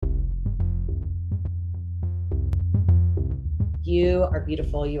you are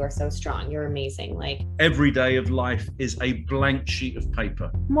beautiful. You are so strong. You're amazing. Like every day of life is a blank sheet of paper.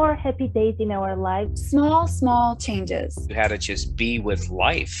 More happy days in our lives. Small changes. How to just be with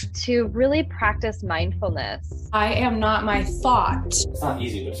life. To really practice mindfulness. I am not my thought. It's not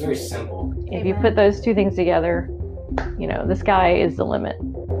easy, but it's very simple. If you put those two things together, the sky is the limit.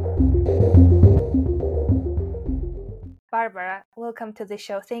 Barbara, welcome to the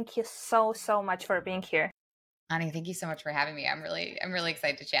show. Thank you so much for being here. Ani, thank you so much for having me. I'm really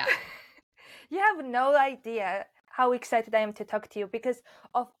excited to chat. You have no idea how excited I am to talk to you because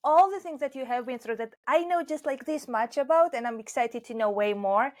of all the things that you have been through that I know just like this much about, and I'm excited to know way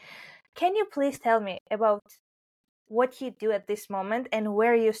more. Can you please tell me about what you do at this moment and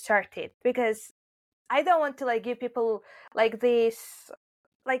where you started? Because I don't want to give people this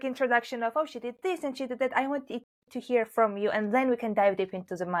introduction of, oh, she did this and she did that. I want it to hear from you, and then we can dive deep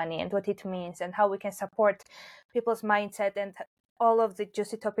into the money and what it means and how we can support people's mindset and all of the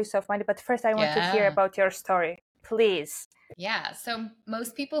juicy topics of money. But first I want to hear about your story, please. Yeah. So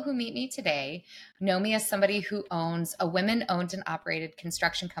most people who meet me today know me as somebody who owns a women-owned and operated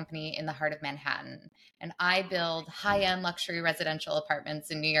construction company in the heart of Manhattan. And I build high-end luxury residential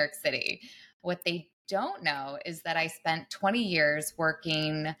apartments in New York City. What they don't know is that I spent 20 years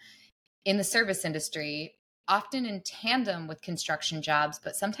working in the service industry, often in tandem with construction jobs,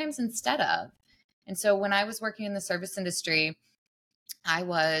 but sometimes instead of. And so when I was working in the service industry, I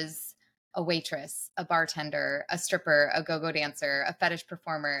was a waitress, a bartender, a stripper, a go-go dancer, a fetish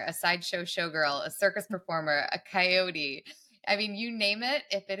performer, a sideshow showgirl, a circus performer, a coyote. I mean, you name it.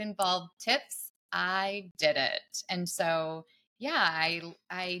 If it involved tips, I did it. And so, yeah,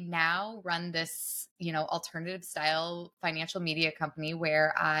 I now run this, alternative style financial media company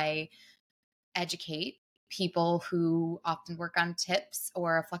where I educate people who often work on tips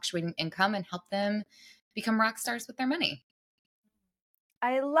or a fluctuating income and help them become rock stars with their money.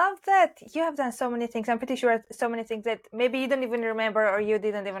 I love that. You have done so many things. I'm pretty sure so many things that maybe you don't even remember or you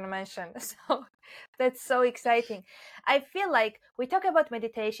didn't even mention. So that's so exciting. I feel like we talk about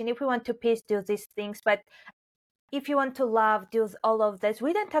meditation. If we want to peace, do these things. But if you want to love, do all of this.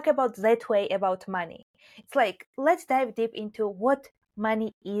 We don't talk about that way about money. It's let's dive deep into what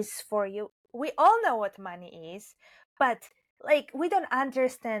money is for you. We all know what money is, but we don't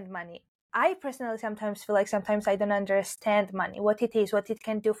understand money. I personally sometimes feel sometimes I don't understand money, what it is, what it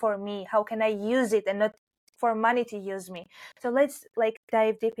can do for me, how can I use it and not for money to use me. So let's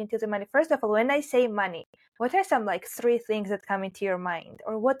dive deep into the money. First of all, when I say money, what are some 3 things that come into your mind?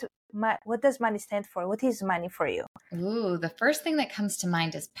 Or what does money stand for? What is money for you? Ooh, the first thing that comes to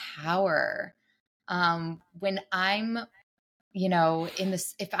mind is power. When I'm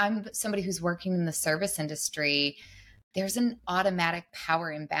if I'm somebody who's working in the service industry, there's an automatic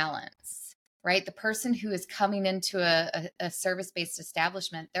power imbalance, right? The person who is coming into a service-based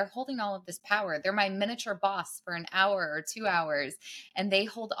establishment, they're holding all of this power. They're my miniature boss for an hour or 2 hours, and they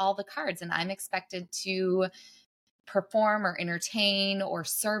hold all the cards, and I'm expected to perform or entertain or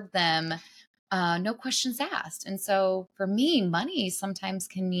serve them, no questions asked. And so for me, money sometimes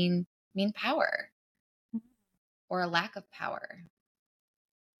can mean power or a lack of power.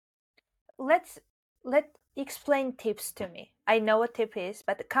 Let's explain tips to me. I know what tip is,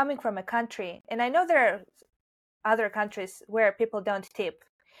 but coming from a country, and I know there are other countries where people don't tip.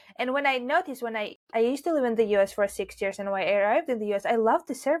 And when I used to live in the US for 6 years, and when I arrived in the US, I loved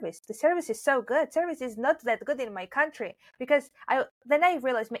the service. The service is so good. Service is not that good in my country because I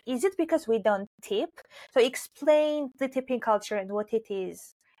realized, is it because we don't tip? So explain the tipping culture and what it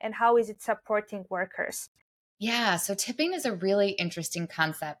is and how is it supporting workers? Yeah, so tipping is a really interesting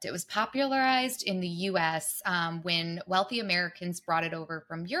concept. It was popularized in the US when wealthy Americans brought it over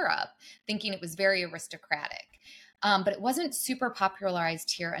from Europe, thinking it was very aristocratic. But it wasn't super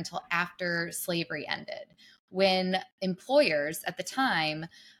popularized here until after slavery ended, when employers at the time,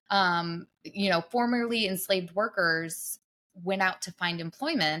 formerly enslaved workers went out to find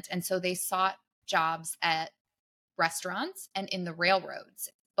employment. And so they sought jobs at restaurants and in the railroads.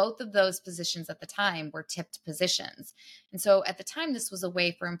 Both of those positions at the time were tipped positions. And so at the time, this was a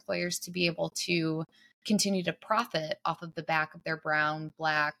way for employers to be able to continue to profit off of the back of their brown,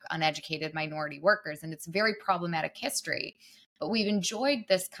 Black, uneducated minority workers. And it's a very problematic history. But we've enjoyed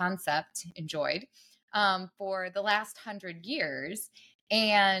this concept, for the last 100 years.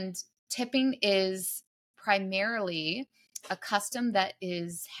 And tipping is primarily a custom that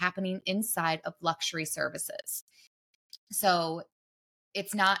is happening inside of luxury services. So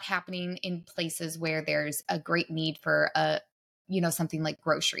it's not happening in places where there's a great need for a something like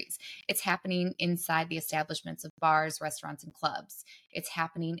groceries. It's happening inside the establishments of bars, restaurants, and clubs. It's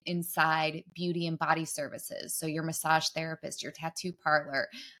happening inside beauty and body services. So your massage therapist, your tattoo parlor,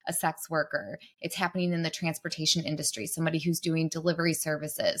 a sex worker. It's happening in the transportation industry, somebody who's doing delivery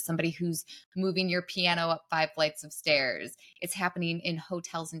services, somebody who's moving your piano up 5 flights of stairs. It's happening in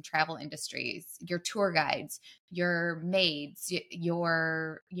hotels and travel industries, your tour guides, your maids,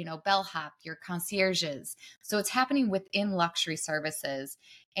 your, bellhop, your concierges. So it's happening within luxury services.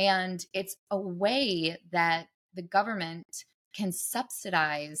 And it's a way that the government can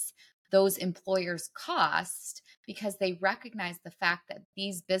subsidize those employers' costs because they recognize the fact that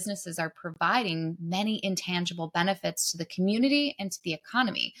these businesses are providing many intangible benefits to the community and to the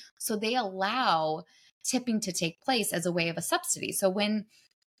economy. So they allow tipping to take place as a way of a subsidy. So when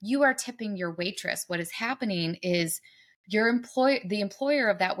you are tipping your waitress, what is happening is the employer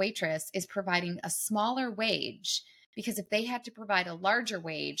of that waitress is providing a smaller wage, because if they had to provide a larger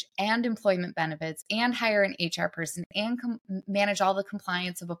wage and employment benefits and hire an HR person and manage all the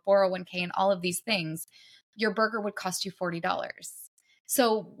compliance of a 401k and all of these things, your burger would cost you $40.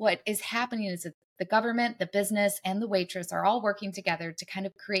 So what is happening is that the government, the business, and the waitress are all working together to kind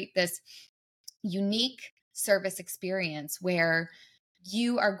of create this unique service experience where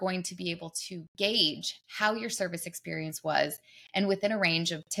you are going to be able to gauge how your service experience was, and within a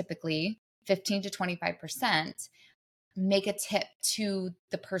range of typically 15 to 25%, make a tip to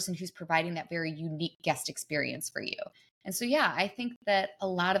the person who's providing that very unique guest experience for you. And so, yeah, I think that a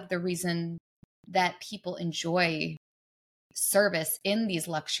lot of the reason that people enjoy service in these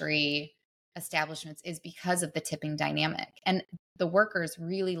luxury establishments is because of the tipping dynamic. And the workers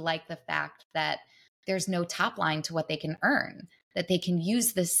really like the fact that there's no top line to what they can earn, that they can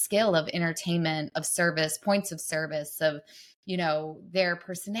use this skill of entertainment, of service, points of service, of, their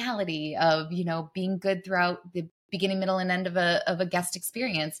personality, of, being good throughout the beginning, middle, and end of a guest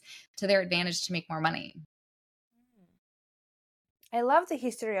experience to their advantage to make more money. I love the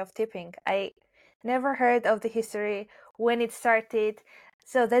history of tipping. I never heard of the history when it started.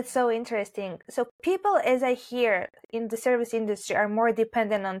 So that's so interesting. So people, as I hear, in the service industry are more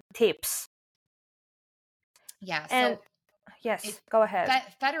dependent on tips. Yeah. And so yes, go ahead.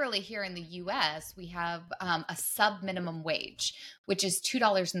 Federally here in the US, we have a sub minimum wage, which is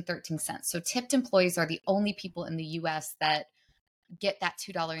 $2.13. So tipped employees are the only people in the US that get that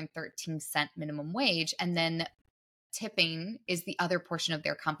 $2.13 minimum wage. And then tipping is the other portion of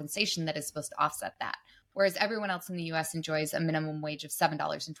their compensation that is supposed to offset that. Whereas everyone else in the US enjoys a minimum wage of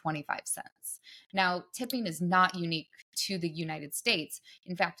 $7.25. Now, tipping is not unique to the United States.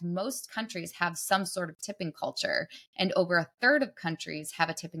 In fact, most countries have some sort of tipping culture, and over a third of countries have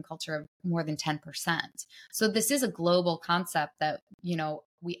a tipping culture of more than 10%. So this is a global concept that,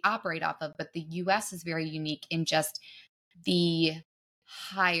 we operate off of, but the US is very unique in just the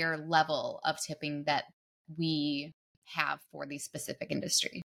higher level of tipping that we have for the specific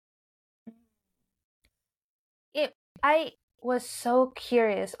industry. I was so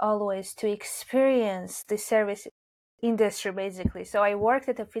curious always to experience the service industry, basically. So I worked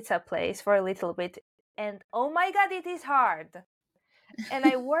at a pizza place for a little bit, and oh my God, it is hard. And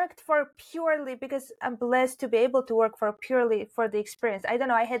I worked for purely because I'm blessed to be able to work for purely for the experience. I don't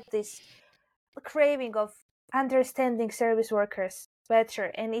know, I had this craving of understanding service workers better,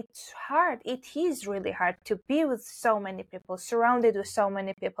 and it's hard. It is really hard to be with so many people, surrounded with so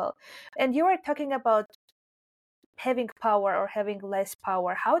many people. And you were talking about having power or having less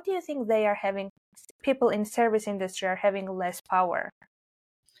power. How do you think people in service industry are having less power?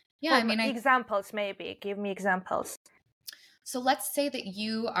 Yeah, examples, maybe. Give me examples. So let's say that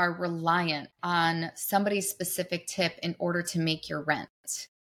you are reliant on somebody's specific tip in order to make your rent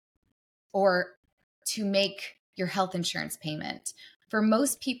or to make your health insurance payment. For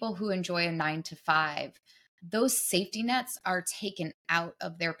most people who enjoy a 9 to 5, those safety nets are taken out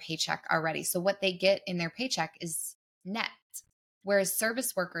of their paycheck already. So what they get in their paycheck is net. Whereas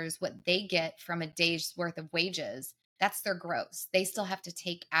service workers, what they get from a day's worth of wages, that's their gross. They still have to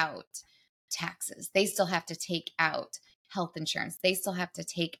take out taxes. They still have to take out health insurance. They still have to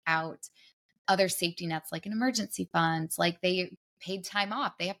take out other safety nets like an emergency fund, like they paid time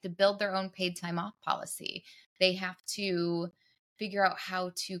off. They have to build their own paid time off policy. They have to figure out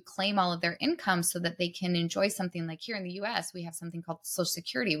how to claim all of their income so that they can enjoy something like here in the US, we have something called Social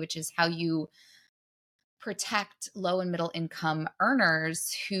Security, which is how you protect low and middle income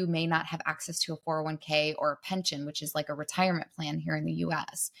earners who may not have access to a 401k or a pension, which is like a retirement plan here in the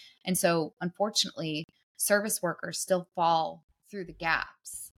US. And so unfortunately, service workers still fall through the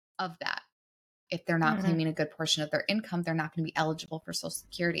gaps of that. If they're not claiming a good portion of their income, they're not going to be eligible for Social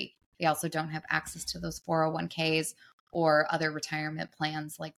Security. They also don't have access to those 401ks or other retirement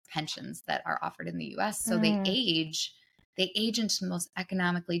plans like pensions that are offered in the US. So they age into the most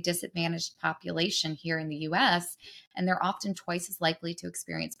economically disadvantaged population here in the US, and they're often twice as likely to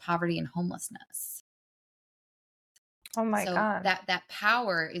experience poverty and homelessness. Oh my So God. that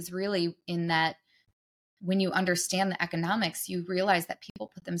power is really in that when you understand the economics, you realize that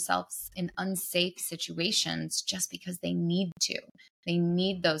people put themselves in unsafe situations just because they need to. They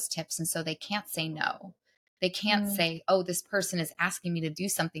need those tips. And so they can't say no. They can't say, oh, this person is asking me to do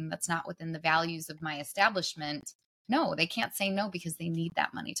something that's not within the values of my establishment. No, they can't say no because they need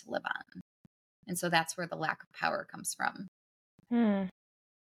that money to live on. And so that's where the lack of power comes from.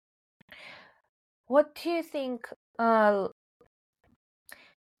 What do you think?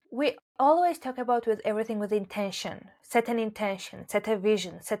 We always talk about with everything with intention. Set an intention, set a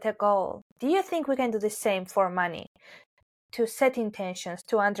vision, set a goal. Do you think we can do the same for money? To set intentions,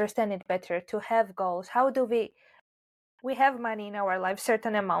 to understand it better, to have goals. How do we have money in our life,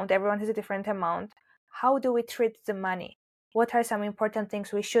 certain amount, everyone has a different amount. How do we treat the money? What are some important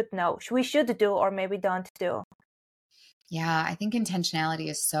things we should know, we should do, or maybe don't do? Yeah, I think intentionality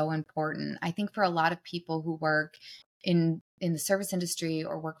is so important. I think for a lot of people who work in the service industry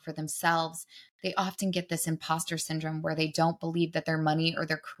or work for themselves, they often get this imposter syndrome where they don't believe that their money or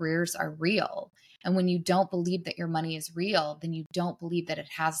their careers are real. And when you don't believe that your money is real, then you don't believe that it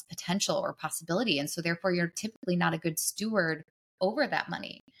has potential or possibility. And so therefore you're typically not a good steward over that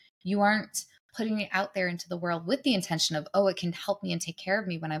money. You aren't putting it out there into the world with the intention of, oh, it can help me and take care of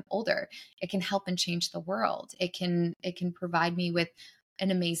me when I'm older. It can help and change the world. It can provide me with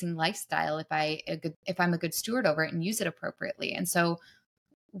an amazing lifestyle if I'm a good steward over it and use it appropriately. And so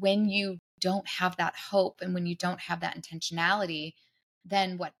when you don't have that hope and when you don't have that intentionality,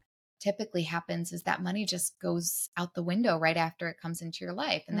 then what typically happens is that money just goes out the window right after it comes into your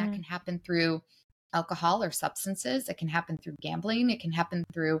life. And that can happen through alcohol or substances. It can happen through gambling. It can happen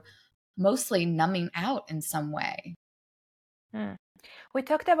through mostly numbing out in some way. We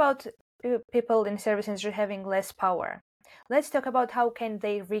talked about people in service industry having less power. Let's talk about how can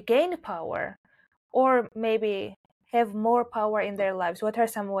they regain power, or maybe have more power in their lives. What are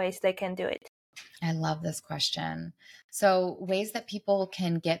some ways they can do it? I love this question. So ways that people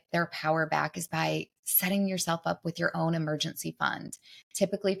can get their power back is by setting yourself up with your own emergency fund.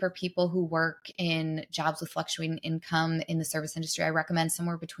 Typically for people who work in jobs with fluctuating income in the service industry, I recommend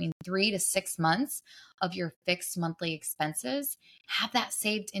somewhere between 3 to 6 months of your fixed monthly expenses. Have that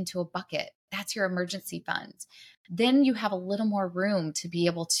saved into a bucket. That's your emergency fund. Then you have a little more room to be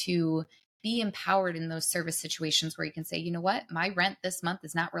able to be empowered in those service situations where you can say, you know what, my rent this month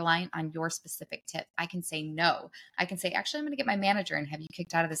is not reliant on your specific tip. I can say no. I can say, actually, I'm going to get my manager and have you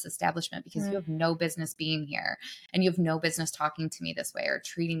kicked out of this establishment because you have no business being here and you have no business talking to me this way or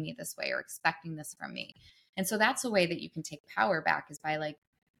treating me this way or expecting this from me. And so that's a way that you can take power back, is by like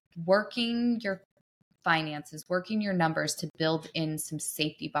working your finances, working your numbers to build in some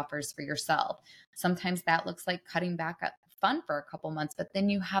safety buffers for yourself. Sometimes that looks like cutting back fun for a couple months, but then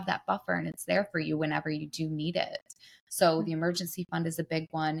you have that buffer and it's there for you whenever you do need it. So the emergency fund is a big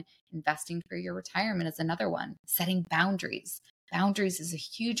one. Investing for your retirement is another one. Setting boundaries. Boundaries is a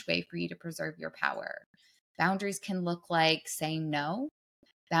huge way for you to preserve your power. Boundaries can look like saying no.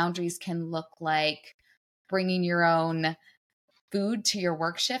 Boundaries can look like bringing your own food to your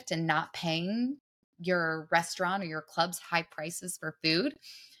work shift and not paying your restaurant or your club's high prices for food.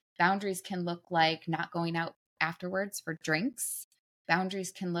 Boundaries can look like not going out afterwards for drinks.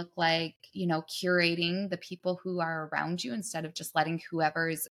 Boundaries can look like, curating the people who are around you instead of just letting whoever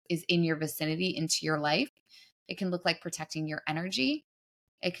is in your vicinity into your life. It can look like protecting your energy.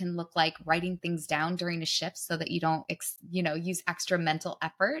 It can look like writing things down during a shift so that you don't, use extra mental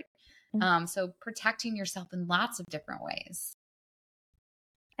effort. So protecting yourself in lots of different ways.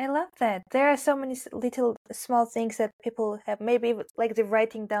 I love that. There are so many little small things that people have, maybe like the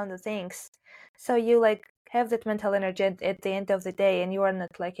writing down the things. So you like have that mental energy at the end of the day and you are not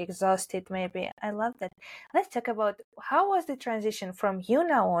like exhausted maybe. I love that. Let's talk about how was the transition from you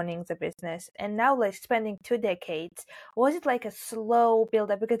now owning the business and now like spending 2 decades. Was it like a slow build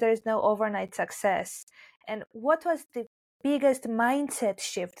up because there is no overnight success? And what was the biggest mindset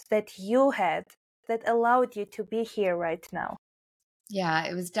shift that you had that allowed you to be here right now? Yeah,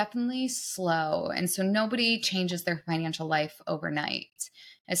 it was definitely slow. And so nobody changes their financial life overnight,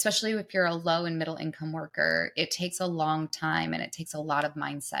 especially if you're a low and middle income worker. It takes a long time and it takes a lot of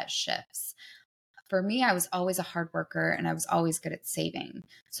mindset shifts. For me, I was always a hard worker and I was always good at saving.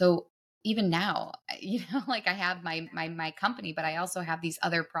 So even now, like I have my company, but I also have these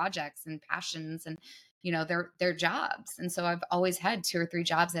other projects and passions and, they're jobs. And so I've always had 2 or 3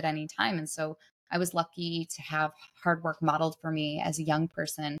 jobs at any time. And so I was lucky to have hard work modeled for me as a young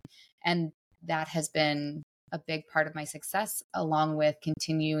person. And that has been a big part of my success, along with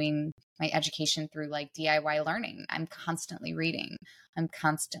continuing my education through like DIY learning. I'm constantly reading. I'm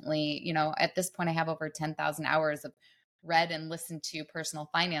constantly, at this point, I have over 10,000 hours of read and listened to personal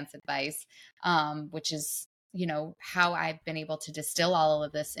finance advice, which is, how I've been able to distill all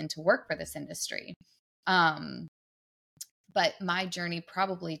of this into work for this industry. But my journey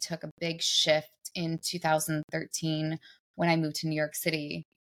probably took a big shift in 2013 when I moved to New York City.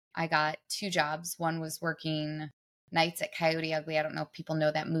 I got 2 jobs. One was working nights at Coyote Ugly. I don't know if people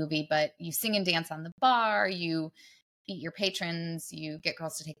know that movie, but you sing and dance on the bar, you beat your patrons, you get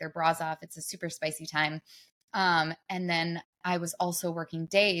girls to take their bras off. It's a super spicy time. And then I was also working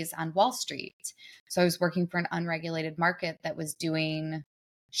days on Wall Street. So I was working for an unregulated market that was doing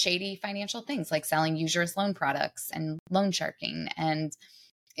shady financial things like selling usurious loan products and loan sharking. And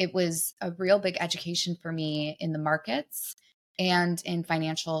it was a real big education for me in the markets and in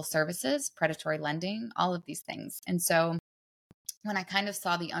financial services, predatory lending, all of these things. And so when I kind of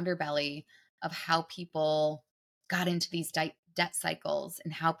saw the underbelly of how people got into these debt cycles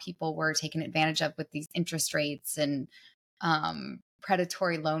and how people were taken advantage of with these interest rates and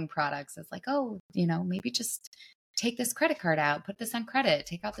predatory loan products, it's like, oh, maybe just take this credit card out, put this on credit,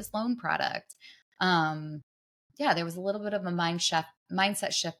 take out this loan product. There was a little bit of a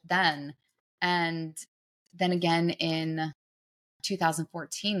mindset shift then. And then again in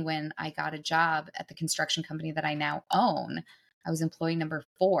 2014, when I got a job at the construction company that I now own, I was employee number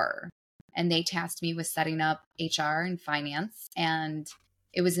 4, and they tasked me with setting up HR and finance. And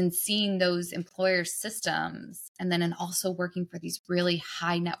it was in seeing those employer systems and then in also working for these really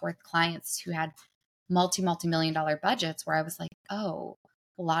high net worth clients who had multi-million dollar budgets where I was like, oh,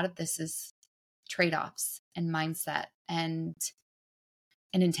 a lot of this is trade-offs and mindset and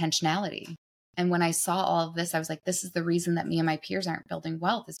intentionality. And when I saw all of this, I was like, this is the reason that me and my peers aren't building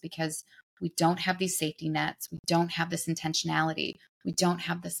wealth, is because we don't have these safety nets. We don't have this intentionality. We don't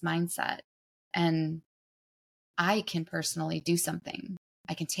have this mindset. And I can personally do something.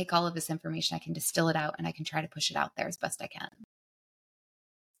 I can take all of this information, I can distill it out, and I can try to push it out there as best I can.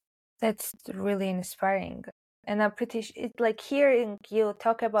 That's really inspiring. And I'm pretty it's like hearing you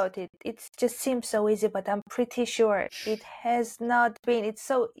talk about it, it just seems so easy, but I'm pretty sure it has not been. It's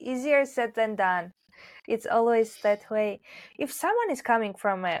so easier said than done. It's always that way. If someone is coming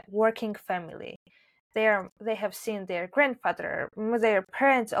from a working family, they have seen their grandfather, their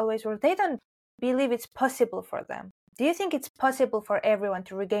parents always work, they don't believe it's possible for them. Do you think it's possible for everyone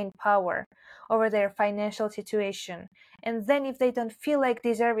to regain power over their financial situation? And then if they don't feel like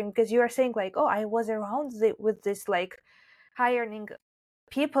deserving, because you are saying like, oh, I was around with this like high earning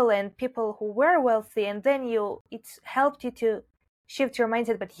people and people who were wealthy, and then it's helped you to shift your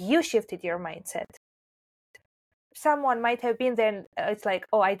mindset, but you shifted your mindset. Someone might have been there and it's like,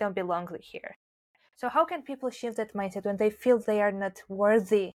 oh, I don't belong here. So how can people shift that mindset when they feel they are not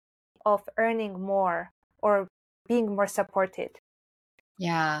worthy of earning more or being more supported?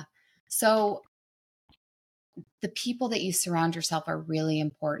 Yeah. So the people that you surround yourself are really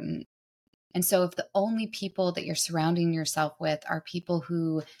important. And so if the only people that you're surrounding yourself with are people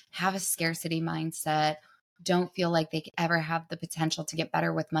who have a scarcity mindset, don't feel like they ever have the potential to get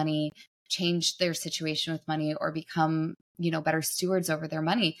better with money, change their situation with money, or become, better stewards over their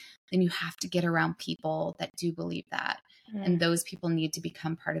money, then you have to get around people that do believe that. And those people need to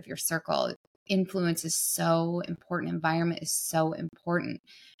become part of your circle. Influence is so important. Environment is so important.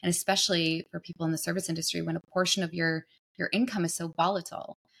 And especially for people in the service industry, when a portion of your income is so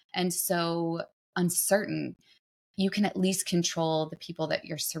volatile and so uncertain, you can at least control the people that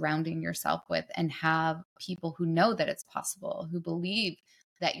you're surrounding yourself with and have people who know that it's possible, who believe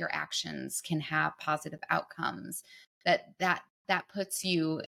that your actions can have positive outcomes, that puts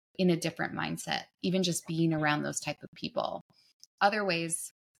you in a different mindset, even just being around those type of people. Other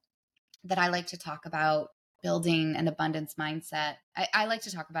ways that I like to talk about building an abundance mindset. I like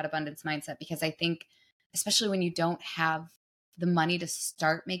to talk about abundance mindset because I think, especially when you don't have the money to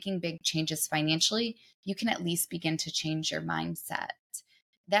start making big changes financially, you can at least begin to change your mindset.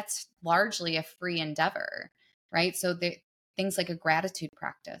 That's largely a free endeavor, right? So things like a gratitude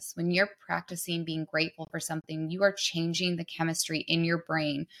practice. When you're practicing being grateful for something, you are changing the chemistry in your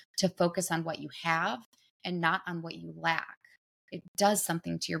brain to focus on what you have and not on what you lack. It does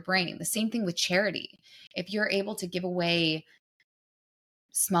something to your brain. The same thing with charity. If you're able to give away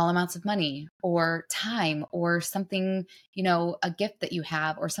small amounts of money or time or something, a gift that you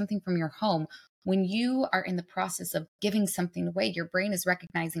have or something from your home, when you are in the process of giving something away, your brain is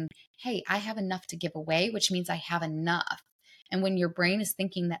recognizing, hey, I have enough to give away, which means I have enough. And when your brain is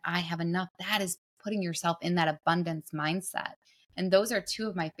thinking that I have enough, that is putting yourself in that abundance mindset. And those are two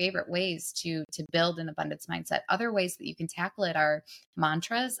of my favorite ways to build an abundance mindset. Other ways that you can tackle it are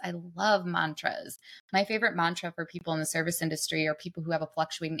mantras. I love mantras. My favorite mantra for people in the service industry or people who have a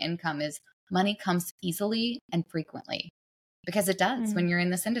fluctuating income is money comes easily and frequently. Because it does when you're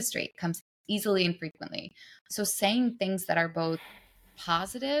in this industry. It comes easily and frequently. So saying things that are both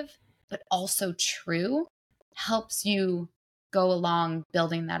positive but also true helps you go along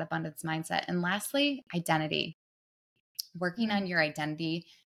building that abundance mindset. And lastly, identity. Working on your identity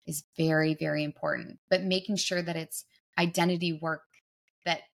is very, very important, but making sure that it's identity work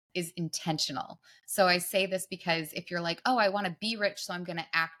that is intentional. So I say this because if you're like, oh, I want to be rich, so I'm going to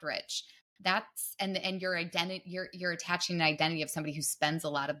act rich. That's and your identity, you're attaching an identity of somebody who spends a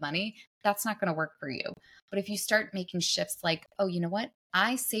lot of money. That's not going to work for you. But if you start making shifts like, oh, you know what?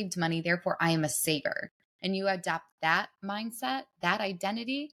 I saved money, therefore I am a saver. And you adopt that mindset, that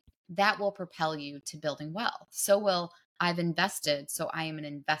identity, that will propel you to building wealth. So will I've invested, so I am an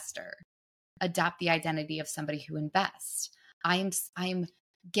investor. Adopt the identity of somebody who invests. I'm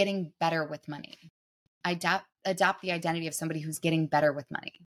getting better with money. Adopt the identity of somebody who's getting better with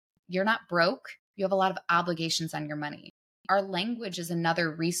money. You're not broke. You have a lot of obligations on your money. Our language is another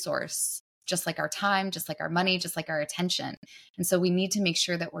resource, just like our time, just like our money, just like our attention. And so we need to make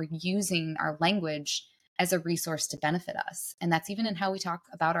sure that we're using our language as a resource to benefit us. And that's even in how we talk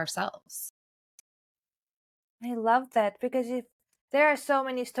about ourselves. I love that, because if there are so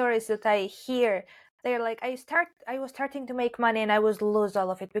many stories that I hear, they're like, I was starting to make money and I was lose all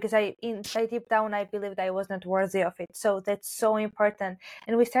of it because I deep down I believed I was not worthy of it. So that's so important.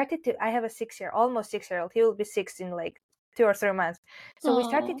 And I have a almost 6-year-old. He will be 6 in like 2 or 3 months. So we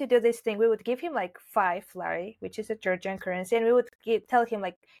started to do this thing. We would give him like 5 lari, which is a Georgian currency, and we would tell him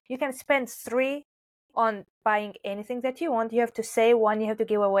like, you can spend 3 on buying anything that you want. You have to say 1, you have to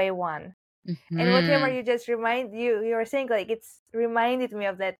give away 1. And whatever you just you were saying, like, it's reminded me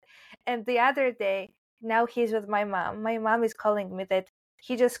of that. And the other day, now he's with my mom. My mom is calling me that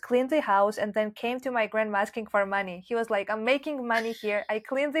he just cleaned the house and then came to my grandma asking for money. He was like, I'm making money here. I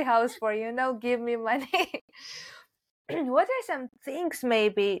cleaned the house for you. Now give me money. What are some things,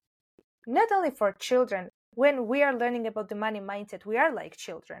 maybe, not only for children, when we are learning about the money mindset, we are like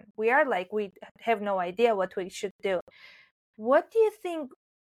children. We are like, we have no idea what we should do. What do you think,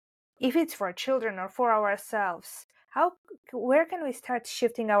 if it's for children or for ourselves, where can we start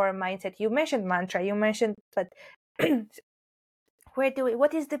shifting our mindset? You mentioned mantra, but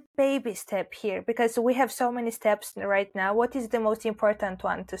what is the baby step here? Because we have so many steps right now. What is the most important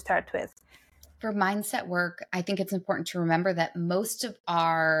one to start with? For mindset work, I think it's important to remember that most of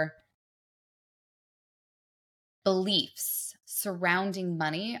our beliefs surrounding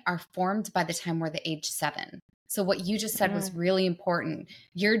money are formed by the time we're the age 7. So what you just said was really important.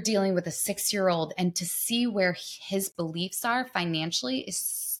 You're dealing with a 6-year-old, and to see where his beliefs are financially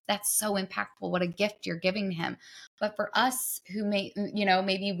that's so impactful. What a gift you're giving him. But for us who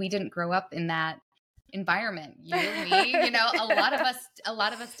maybe we didn't grow up in that environment, you, me, a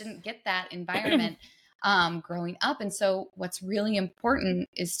lot of us didn't get that environment growing up. And so what's really important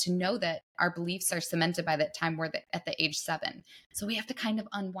is to know that our beliefs are cemented by that time we're at the age 7. So we have to kind of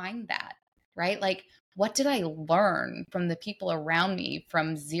unwind that, right? Like, what did I learn from the people around me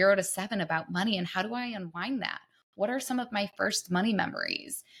from 0 to 7 about money, and how do I unwind that? What are some of my first money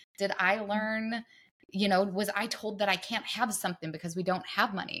memories? Did I learn, was I told that I can't have something because we don't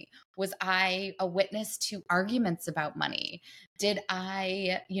have money? Was I a witness to arguments about money? Did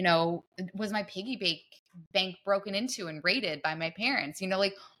I, was my piggy bank broken into and raided by my parents?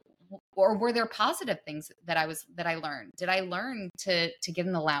 Or were there positive things that I learned? Did I learn to get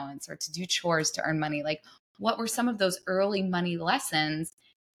an allowance or to do chores to earn money? Like, what were some of those early money lessons?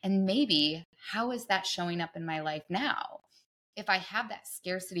 And maybe how is that showing up in my life now? If I have that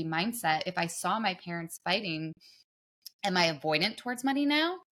scarcity mindset, if I saw my parents fighting, am I avoidant towards money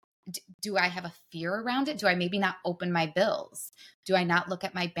now? Do I have a fear around it? Do I maybe not open my bills? Do I not look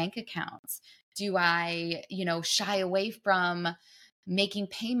at my bank accounts? Do I, shy away from making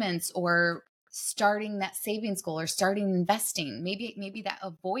payments or starting that savings goal or starting investing? Maybe that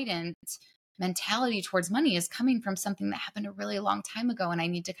avoidant mentality towards money is coming from something that happened a really long time ago, and I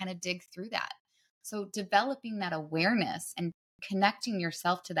need to kind of dig through that. So developing that awareness and connecting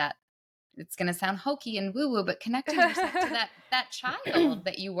yourself to that, it's going to sound hokey and woo-woo, but connecting yourself to that child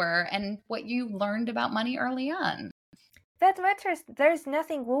that you were and what you learned about money early on. That matters. There's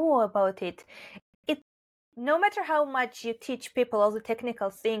nothing woo about it. No matter how much you teach people all the technical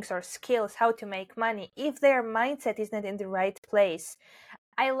things or skills, how to make money, if their mindset is not in the right place,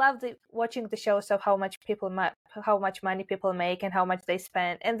 I love watching the shows of how much how much money people make and how much they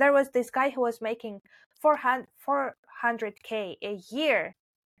spend. And there was this guy who was making 400K a year,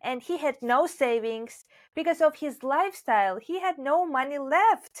 and he had no savings because of his lifestyle. He had no money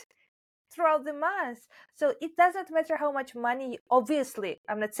left throughout the month. So it doesn't matter how much money, obviously,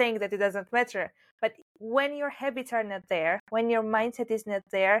 I'm not saying that it doesn't matter, but when your habits are not there, when your mindset is not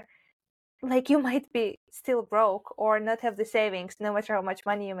there, like you might be still broke or not have the savings no matter how much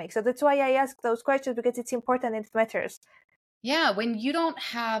money you make. So that's why I ask those questions, because it's important and it matters. Yeah, when you don't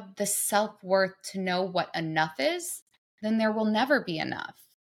have the self-worth to know what enough is, then there will never be enough.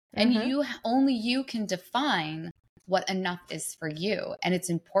 And only you can define what enough is for you. And it's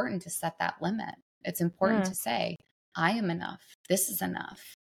important to set that limit. It's important to say, I am enough. This is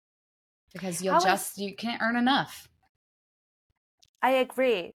enough. Because you can't earn enough. I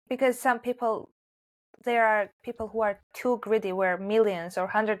agree, because there are people who are too greedy, where millions or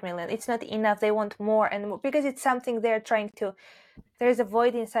 100 million, it's not enough. They want more and more because it's something they're trying to, there's a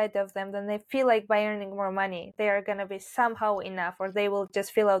void inside of them. Then they feel like by earning more money, they are going to be somehow enough, or they will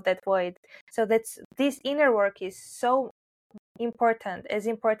just fill out that void. So this inner work is so important as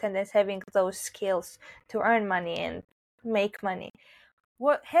having those skills to earn money and make money.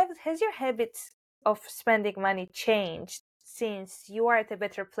 Has your habits of spending money changed since you are at a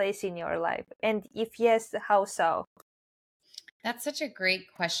better place in your life? And if yes, how so? That's such a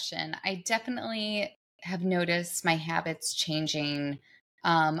great question. I definitely have noticed my habits changing.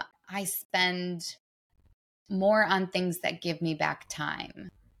 I spend more on things that give me back time,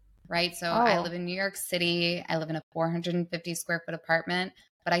 right? So I live in New York City. I live in a 450 square foot apartment,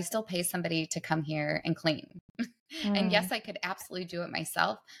 but I still pay somebody to come here and clean. And yes, I could absolutely do it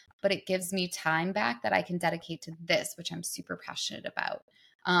myself, but it gives me time back that I can dedicate to this, which I'm super passionate about.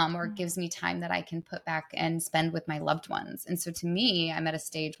 Or it gives me time that I can put back and spend with my loved ones. And so to me, I'm at a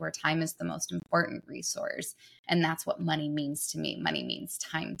stage where time is the most important resource. And that's what money means to me. Money means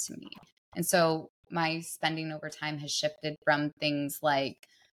time to me. And so my spending over time has shifted from things like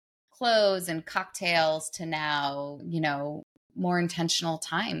clothes and cocktails to now, more intentional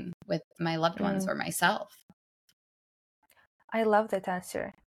time with my loved ones or myself. I love that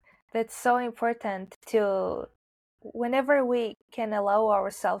answer. That's so important to, whenever we can allow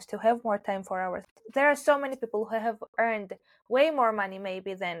ourselves to have more time for ours. There are so many people who have earned way more money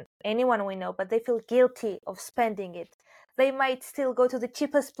maybe than anyone we know, but they feel guilty of spending it. They might still go to the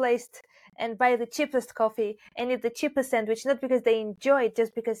cheapest place and buy the cheapest coffee and eat the cheapest sandwich, not because they enjoy it,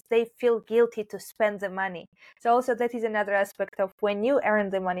 just because they feel guilty to spend the money. So also that is another aspect of when you earn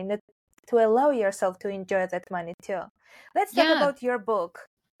the money, not to allow yourself to enjoy that money too. Let's talk about your book.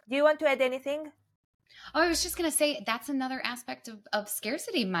 Do you want to add anything? Oh, I was just going to say that's another aspect of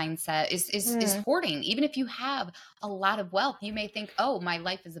scarcity mindset is hoarding. Even if you have a lot of wealth, you may think, oh, my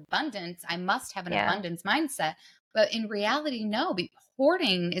life is abundance. I must have an abundance mindset. But in reality, no.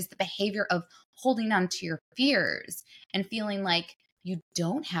 Hoarding is the behavior of holding on to your fears and feeling like you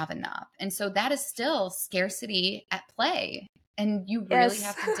don't have enough. And so that is still scarcity at play. And you really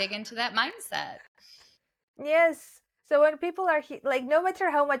have to dig into that mindset. Yes. So when people are like, no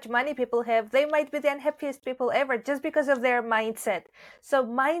matter how much money people have, they might be the unhappiest people ever just because of their mindset. So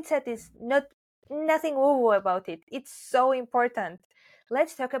mindset is nothing woo-woo about it. It's so important.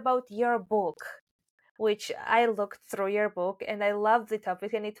 Let's talk about your book, which I looked through your book and I loved the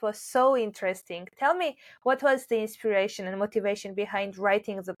topic and it was so interesting. Tell me, what was the inspiration and motivation behind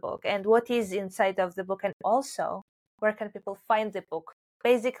writing the book, and what is inside of the book, and also where can people find the book?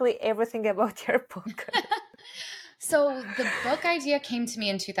 Basically everything about your book. So the book idea came to me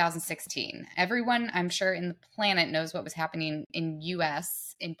in 2016. Everyone, I'm sure, in the planet knows what was happening in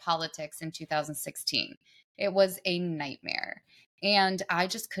US in politics in 2016. It was a nightmare. And I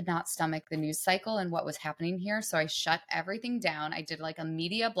just could not stomach the news cycle and what was happening here. So I shut everything down. I did like a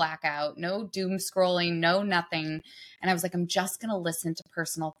media blackout, no doom scrolling, no nothing. And I was like, I'm just going to listen to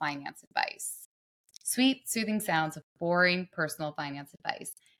personal finance advice. Sweet, soothing sounds of boring personal finance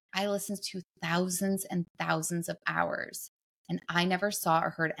advice. I listened to thousands and thousands of hours, and I never saw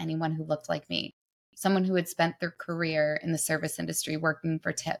or heard anyone who looked like me, someone who had spent their career in the service industry working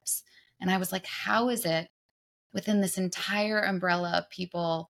for tips. And I was like, how is it within this entire umbrella of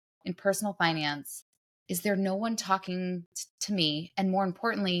people in personal finance, is there no one talking to me, and more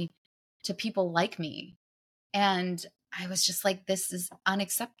importantly, to people like me? And I was just like, this is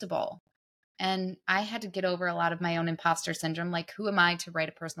unacceptable. And I had to get over a lot of my own imposter syndrome. Like, who am I to write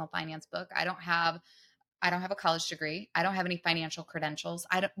a personal finance book? I don't have a college degree. I don't have any financial credentials.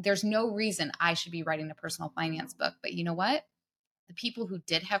 There's no reason I should be writing a personal finance book. But you know what? The people who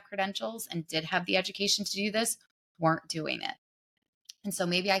did have credentials and did have the education to do this weren't doing it. And so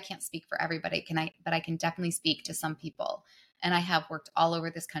maybe I can't speak for everybody, but I can definitely speak to some people. And I have worked all over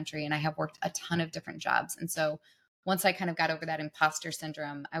this country, and I have worked a ton of different jobs. And so once I kind of got over that imposter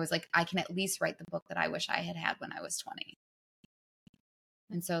syndrome, I was like, I can at least write the book that I wish I had had when I was 20.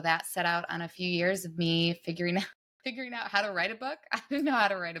 And so that set out on a few years of me figuring out how to write a book. I didn't know how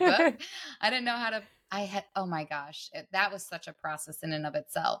to write a book. I didn't know how to, oh my gosh, that was such a process in and of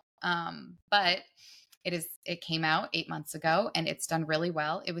itself. But it came out 8 months ago, and it's done really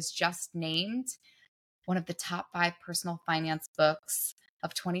well. It was just named one of the top 5 personal finance books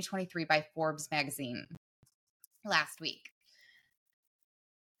of 2023 by Forbes magazine last week,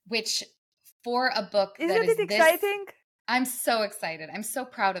 which for a book Isn't it exciting? I'm so excited. I'm so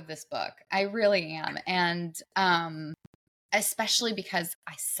proud of this book. I really am. And especially because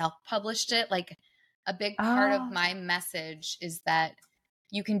I self-published it. Like, a big part of my message is that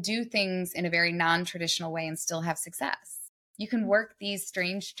you can do things in a very non-traditional way and still have success. You can work these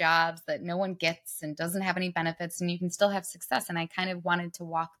strange jobs that no one gets and doesn't have any benefits, and you can still have success. And I kind of wanted to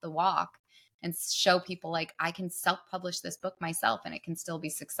walk the walk and show people, like, I can self-publish this book myself and it can still be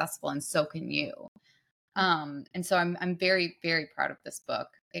successful, and so can you. And so I'm very, very proud of this book.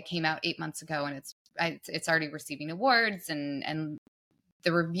 It came out 8 months ago, and it's already receiving awards, and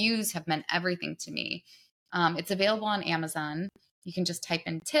the reviews have meant everything to me. It's available on Amazon. You can just type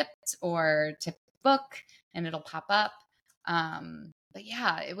in tipped or tip book and it'll pop up. But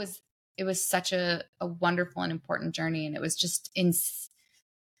yeah, it was such a wonderful and important journey. And it was just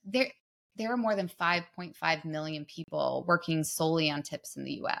there are more than 5.5 million people working solely on tips in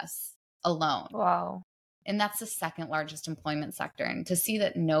the US alone. Wow. And that's the second largest employment sector. And to see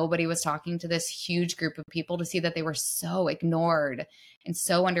that nobody was talking to this huge group of people, to see that they were so ignored and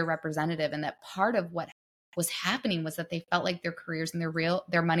so underrepresented, and that part of what was happening was that they felt like their careers and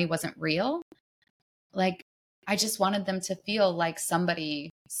their money wasn't real. Like, I just wanted them to feel like somebody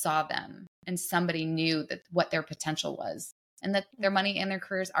saw them and somebody knew that what their potential was, and that their money and their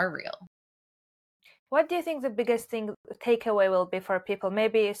careers are real. What do you think the biggest takeaway will be for people?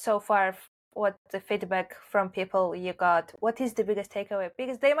 Maybe so far, what the feedback from people you got, what is the biggest takeaway?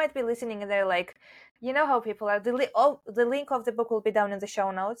 Because they might be listening and they're like, you know how people are, the link of the book will be down in the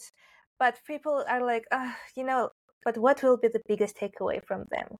show notes, but people are like, but what will be the biggest takeaway from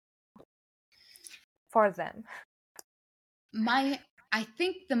them, for them? I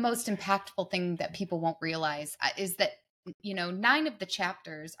think the most impactful thing that people won't realize is that, 9 of the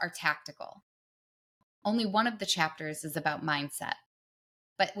chapters are tactical. Only one of the chapters is about mindset.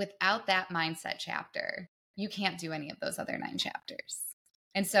 But without that mindset chapter, you can't do any of those other 9 chapters.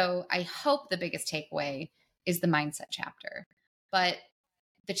 And so I hope the biggest takeaway is the mindset chapter. But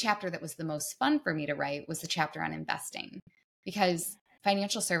the chapter that was the most fun for me to write was the chapter on investing, because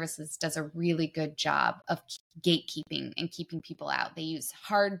financial services does a really good job of gatekeeping and keeping people out. They use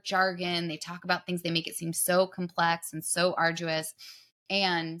hard jargon. They talk about things. They make it seem so complex and so arduous.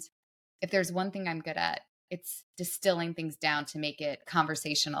 And if there's one thing I'm good at, it's distilling things down to make it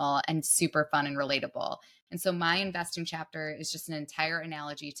conversational and super fun and relatable. And so my investing chapter is just an entire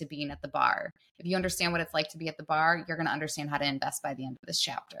analogy to being at the bar. If you understand what it's like to be at the bar, you're going to understand how to invest by the end of this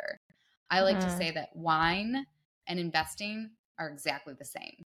chapter. I like to say that wine and investing are exactly the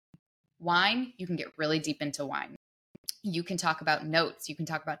same. Wine, you can get really deep into wine. You can talk about notes. You can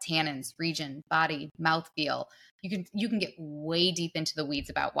talk about tannins, region, body, mouthfeel. You can get way deep into the weeds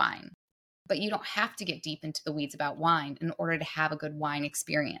about wine. But you don't have to get deep into the weeds about wine in order to have a good wine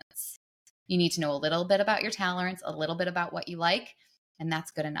experience. You need to know a little bit about your tolerance, a little bit about what you like, and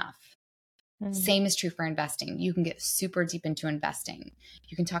that's good enough. Same is true for investing. You can get super deep into investing.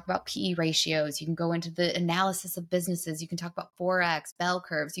 You can talk about PE ratios. You can go into the analysis of businesses. You can talk about Forex, bell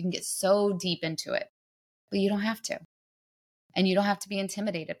curves. You can get so deep into it, but you don't have to. And you don't have to be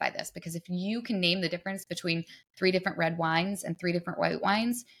intimidated by this, because if you can name the difference between 3 different red wines and 3 different white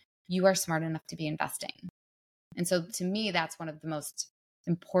wines, you are smart enough to be investing. And so to me, that's one of the most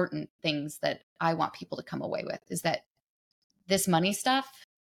important things that I want people to come away with, is that this money stuff,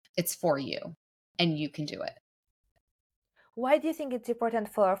 it's for you and you can do it. Why do you think it's important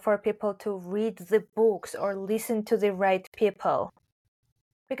for people to read the books or listen to the right people?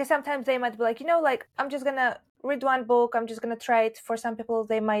 Because sometimes they might be like, I'm just going to read one book. I'm just going to try it. For some people,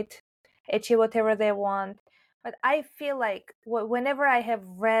 they might achieve whatever they want. But I feel like whenever I have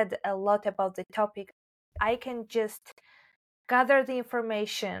read a lot about the topic, I can just gather the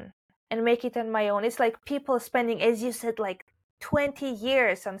information and make it on my own. It's like people spending, as you said, like 20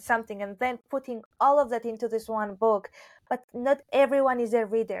 years on something and then putting all of that into this one book. But not everyone is a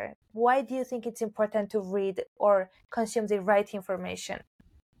reader. Why do you think it's important to read or consume the right information?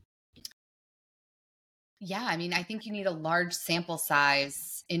 Yeah, I mean, I think you need a large sample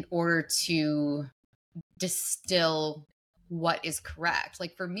size in order to distill what is correct.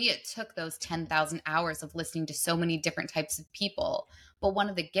 Like for me, it took those 10,000 hours of listening to so many different types of people. But one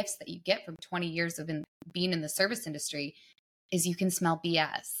of the gifts that you get from 20 years of being in the service industry is you can smell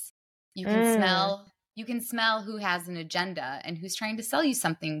BS. You can smell who has an agenda and who's trying to sell you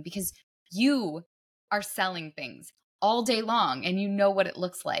something, because you are selling things all day long and you know what it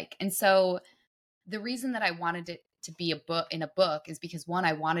looks like. And so the reason that I wanted it to be a book is because, one,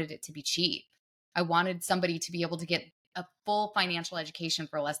 I wanted it to be cheap. I wanted somebody to be able to get a full financial education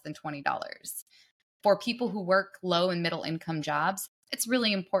for less than $20. For people who work low and middle income jobs, it's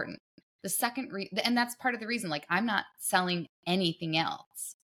really important. The second and that's part of the reason, like, I'm not selling anything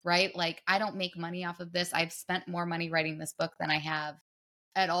else, right? Like, I don't make money off of this. I've spent more money writing this book than I have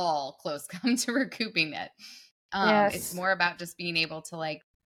at all close come to recouping it. It's more about just being able to, like,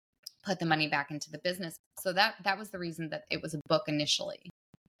 put the money back into the business. So that was the reason that it was a book initially.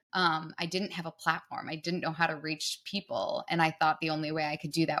 I didn't have a platform. I didn't know how to reach people. And I thought the only way I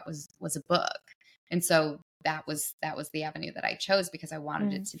could do that was a book. And so that was the avenue that I chose, because I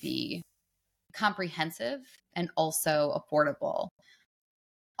wanted it to be comprehensive and also affordable.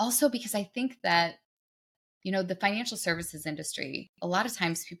 Also, because I think that, you know, the financial services industry, a lot of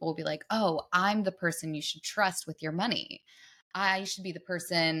times people will be like, oh, I'm the person you should trust with your money. I should be the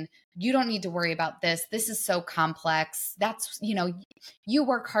person, you don't need to worry about this. This is so complex. That's, you know, you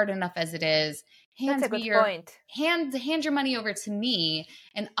work hard enough as it is. That's a good point. Hand your money over to me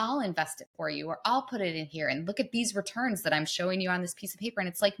and I'll invest it for you, or I'll put it in here and look at these returns that I'm showing you on this piece of paper. And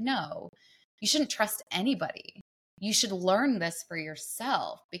it's like, no, you shouldn't trust anybody. You should learn this for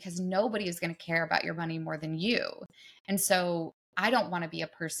yourself, because nobody is going to care about your money more than you. And so I don't want to be a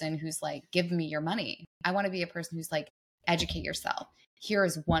person who's like, give me your money. I want to be a person who's like, educate yourself. Here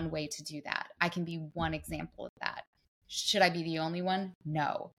is one way to do that. I can be one example of that. Should I be the only one?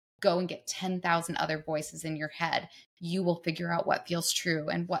 No. Go and get 10,000 other voices in your head. You will figure out what feels true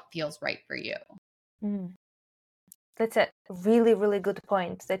and what feels right for you. That's a really, really good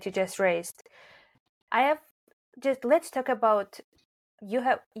point that you just raised. Let's talk about, you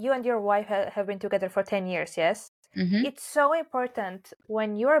and your wife have been together for 10 years, yes? Mm-hmm. It's so important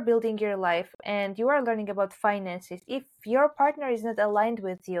when you are building your life and you are learning about finances. If your partner is not aligned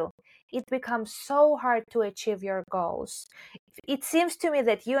with you, it becomes so hard to achieve your goals. It seems to me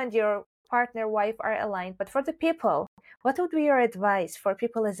that you and your partner, wife, are aligned, but for the people, what would be your advice for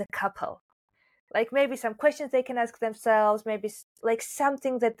people as a couple? Like maybe some questions they can ask themselves, maybe like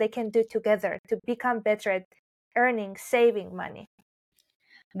something that they can do together to become better at earning, saving money.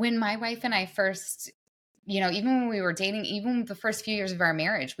 When my wife and I first, you know, even when we were dating, even the first few years of our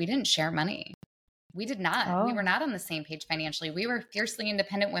marriage, we didn't share money. We did not. Oh. We were not on the same page financially. We were fiercely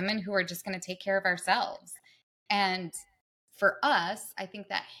independent women who were just going to take care of ourselves. And for us, I think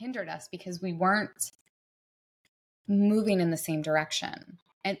that hindered us because we weren't moving in the same direction.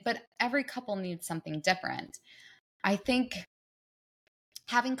 But every couple needs something different. I think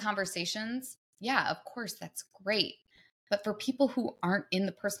having conversations, yeah, of course, that's great. But for people who aren't in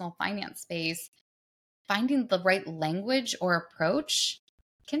the personal finance space, finding the right language or approach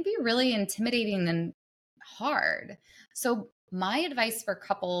can be really intimidating and hard. So my advice for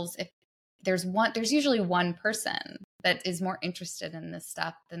couples, if there's usually one person that is more interested in this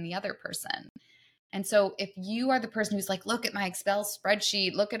stuff than the other person. And so if you are the person who's like, look at my Excel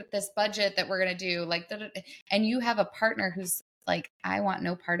spreadsheet, look at this budget that we're going to do, like, and you have a partner who's like, I want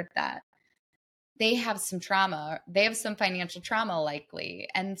no part of that. They have some trauma. They have some financial trauma likely.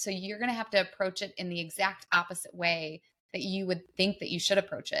 And so you're going to have to approach it in the exact opposite way that you would think that you should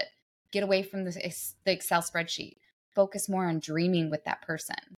approach it. Get away from the Excel spreadsheet. Focus more on dreaming with that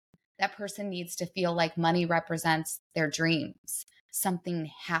person. That person needs to feel like money represents their dreams,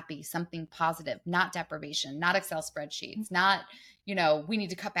 something happy, something positive, not deprivation, not Excel spreadsheets, not, you know, we need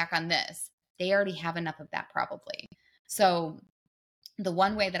to cut back on this. They already have enough of that probably. So the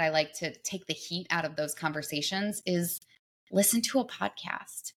one way that I like to take the heat out of those conversations is listen to a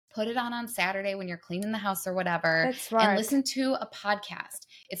podcast. Put it on Saturday when you're cleaning the house or whatever. That's smart. And listen to a podcast.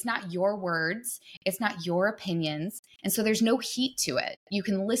 It's not your words. It's not your opinions. And so there's no heat to it. You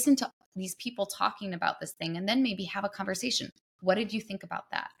can listen to these people talking about this thing and then maybe have a conversation. What did you think about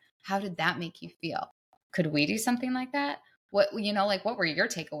that? How did that make you feel? Could we do something like that? What, you know, like what were your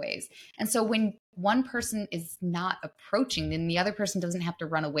takeaways? And so when one person is not approaching, then the other person doesn't have to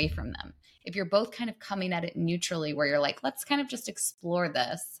run away from them. If you're both kind of coming at it neutrally, where you're like, let's kind of just explore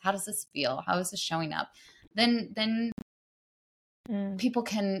this. How does this feel? How is this showing up? Then people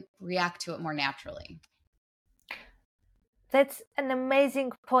can react to it more naturally. That's an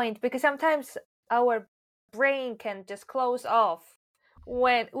amazing point, because sometimes our brain can just close off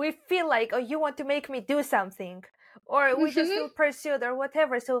when we feel like, oh, you want to make me do something, or we just feel pursued or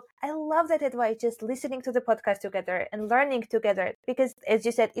whatever. So I love that advice, just listening to the podcast together and learning together, because as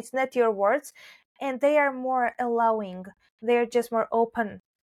you said, it's not your words, and they are more allowing. They're just more open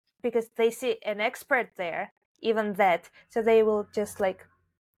because they see an expert there, even that. So they will just like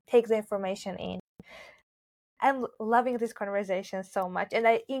take the information in. I'm loving this conversation so much. And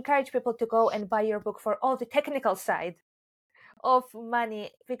I encourage people to go and buy your book for all the technical side of money,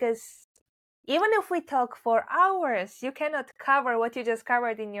 because even if we talk for hours, you cannot cover what you just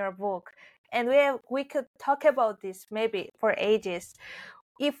covered in your book. And we could talk about this maybe for ages.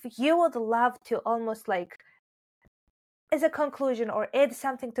 If you would love to almost like as a conclusion or add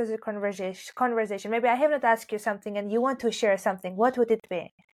something to the conversation, maybe I have not asked you something and you want to share something, what would it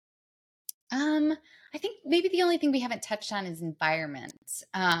be? I think maybe the only thing we haven't touched on is environment.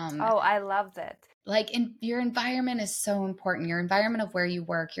 Oh, I love that. Like your environment is so important. Your environment of where you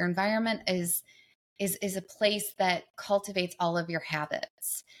work, your environment is a place that cultivates all of your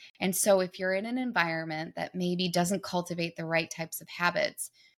habits. And so if you're in an environment that maybe doesn't cultivate the right types of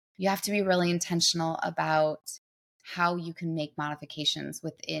habits, you have to be really intentional about how you can make modifications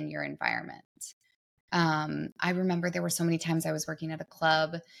within your environment. I remember there were so many times I was working at a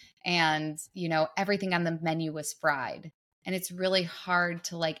club and, everything on the menu was fried. And it's really hard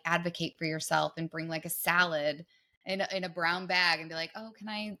to like advocate for yourself and bring like a salad in a brown bag and be like, oh, can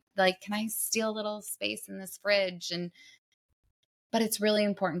I steal a little space in this fridge? But it's really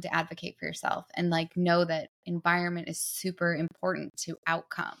important to advocate for yourself and like know that environment is super important to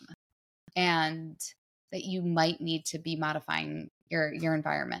outcome, and that you might need to be modifying your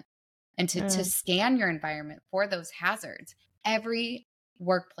environment and to scan your environment for those hazards. Every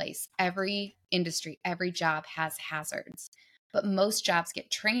workplace, every industry, every job has hazards, but most jobs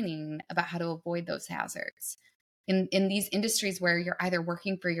get training about how to avoid those hazards. In these industries where you're either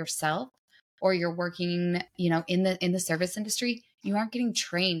working for yourself or you're working, in the service industry, you aren't getting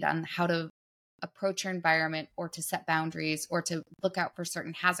trained on how to approach your environment or to set boundaries or to look out for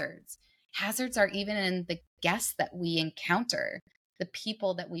certain hazards. Hazards are even in the guests that we encounter, the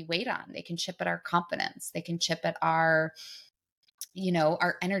people that we wait on. They can chip at our confidence. They can chip at our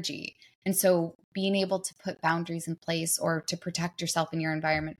energy. And so being able to put boundaries in place or to protect yourself in your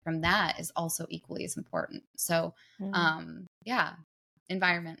environment from that is also equally as important. So,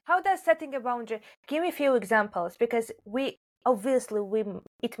 environment. How does setting a boundary? Give me a few examples, because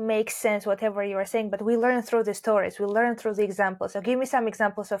it makes sense whatever you are saying, but we learn through the stories, we learn through the examples. So give me some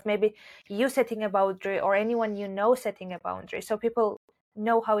examples of maybe you setting a boundary or anyone setting a boundary, so people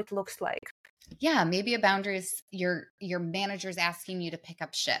know how it looks like. Yeah, maybe a boundary is your manager's asking you to pick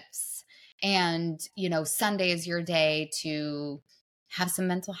up shifts, and Sunday is your day to have some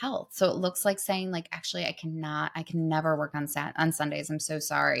mental health. So it looks like saying like, actually, I can never work on Sundays. I'm so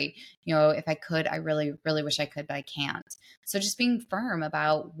sorry. If I could, I really, really wish I could, but I can't. So just being firm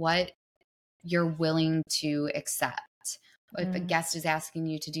about what you're willing to accept. If a guest is asking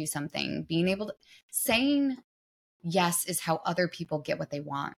you to do something, being able to saying yes is how other people get what they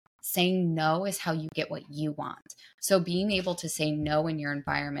want. Saying no is how you get what you want. So being able to say no in your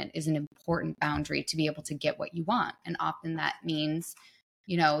environment is an important boundary to be able to get what you want. And often that means,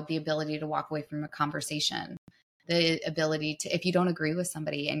 the ability to walk away from a conversation, the ability to, if you don't agree with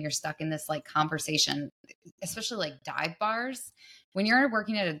somebody and you're stuck in this like conversation, especially like dive bars, when you're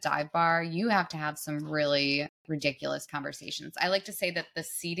working at a dive bar, you have to have some really ridiculous conversations. I like to say that the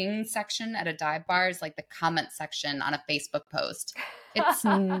seating section at a dive bar is like the comment section on a Facebook post. It's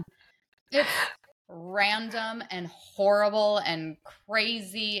random and horrible and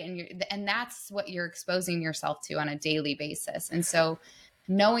crazy, and that's what you're exposing yourself to on a daily basis. And so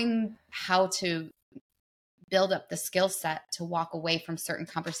knowing how to build up the skill set to walk away from certain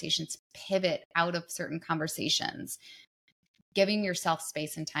conversations, pivot out of certain conversations, giving yourself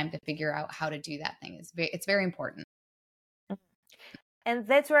space and time to figure out how to do that thing it's very important. And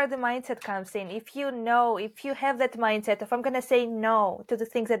that's where the mindset comes in. If you have that mindset of, I'm going to say no to the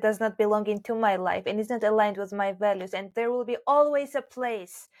things that does not belong into my life and is not aligned with my values, and there will be always a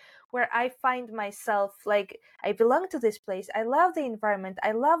place where I find myself like, I belong to this place. I love the environment.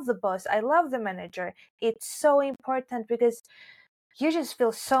 I love the boss. I love the manager. It's so important because you just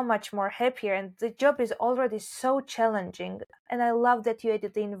feel so much more happier, and the job is already so challenging. And I love that you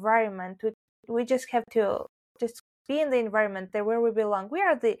added the environment. We just have to just be in the environment there where we belong. We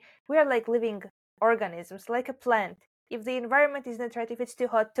are like living organisms, like a plant. if the environment is not right, if it's too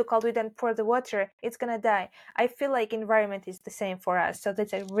hot, too cold, we don't pour the water, it's gonna die. I feel like environment is the same for us. So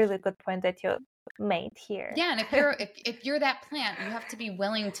that's a really good point that you made here. Yeah, and if you're that plant, you have to be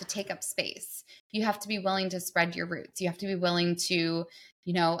willing to take up space. You have to be willing to spread your roots. You have to be willing to,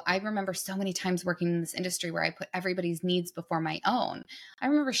 I remember so many times working in this industry where I put everybody's needs before my own. I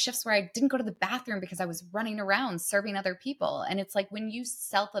remember shifts where I didn't go to the bathroom because I was running around serving other people. And it's like when you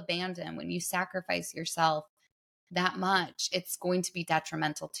self-abandon, when you sacrifice yourself that much, it's going to be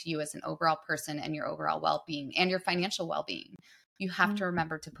detrimental to you as an overall person and your overall well-being and your financial well-being. You have to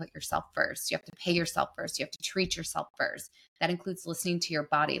remember to put yourself first. You have to pay yourself first. You have to treat yourself first. That includes listening to your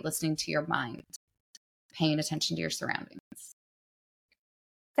body, listening to your mind, paying attention to your surroundings.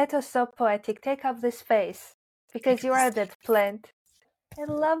 That was so poetic. Take up the space because you are that plant. I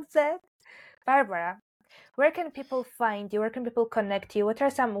love that. Barbara, where can people find you? Where can people connect you? What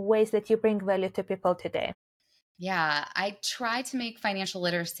are some ways that you bring value to people today? Yeah, I try to make financial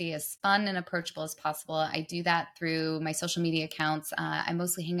literacy as fun and approachable as possible. I do that through my social media accounts. I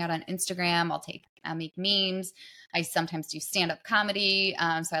mostly hang out on Instagram. I'll make memes. I sometimes do stand-up comedy.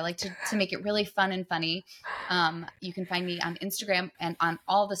 So I like to make it really fun and funny. You can find me on Instagram and on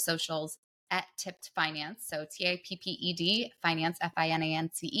all the socials at Tipped Finance. So TIPPED Finance,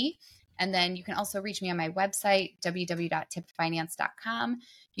 FINANCE. And then you can also reach me on my website, www.tippedfinance.com.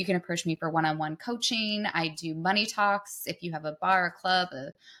 You can approach me for one-on-one coaching. I do money talks. If you have a bar, a club,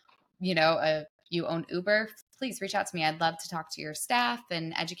 you own Uber, please reach out to me. I'd love to talk to your staff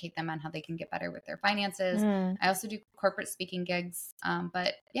and educate them on how they can get better with their finances. I also do corporate speaking gigs.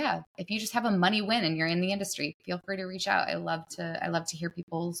 But yeah, if you just have a money win and you're in the industry, feel free to reach out. I love to hear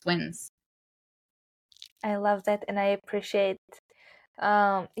people's wins. I love that, and I appreciate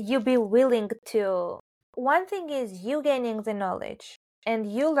you be willing to. One thing is you gaining the knowledge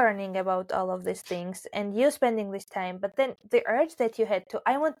and you learning about all of these things and you spending this time, but then the urge that you had to,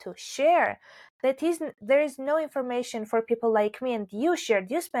 I want to share. There is no information for people like me, and you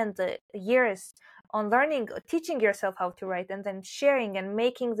spent the years on learning, teaching yourself how to write, and then sharing and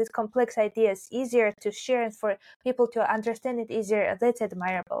making these complex ideas easier to share and for people to understand it easier. That's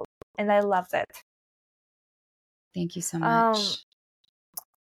admirable, and I love that. Thank you so much.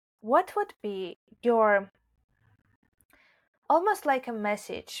 What would be your almost like a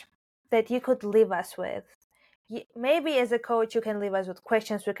message that you could leave us with? Maybe as a coach, you can leave us with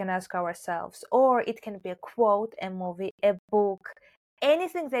questions we can ask ourselves, or it can be a quote, a movie, a book,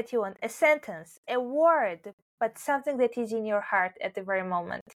 anything that you want, a sentence, a word, but something that is in your heart at the very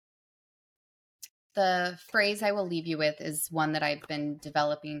moment. The phrase I will leave you with is one that I've been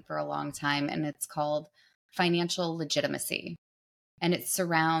developing for a long time, and it's called financial legitimacy. And it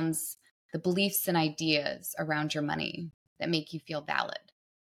surrounds the beliefs and ideas around your money that make you feel valid.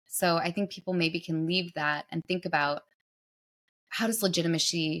 So I think people maybe can leave that and think about, how does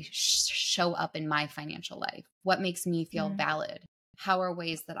legitimacy show up in my financial life? What makes me feel valid? How are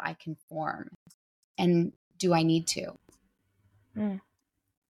ways that I conform? And do I need to?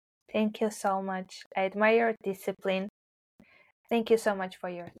 Thank you so much. I admire your discipline. Thank you so much for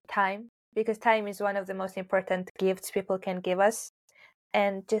your time, because time is one of the most important gifts people can give us.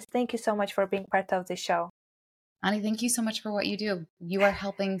 And just thank you so much for being part of the show. Ani, thank you so much for what you do. You are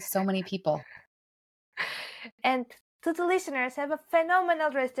helping so many people. And to the listeners, have a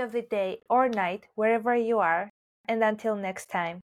phenomenal rest of the day or night, wherever you are. And until next time.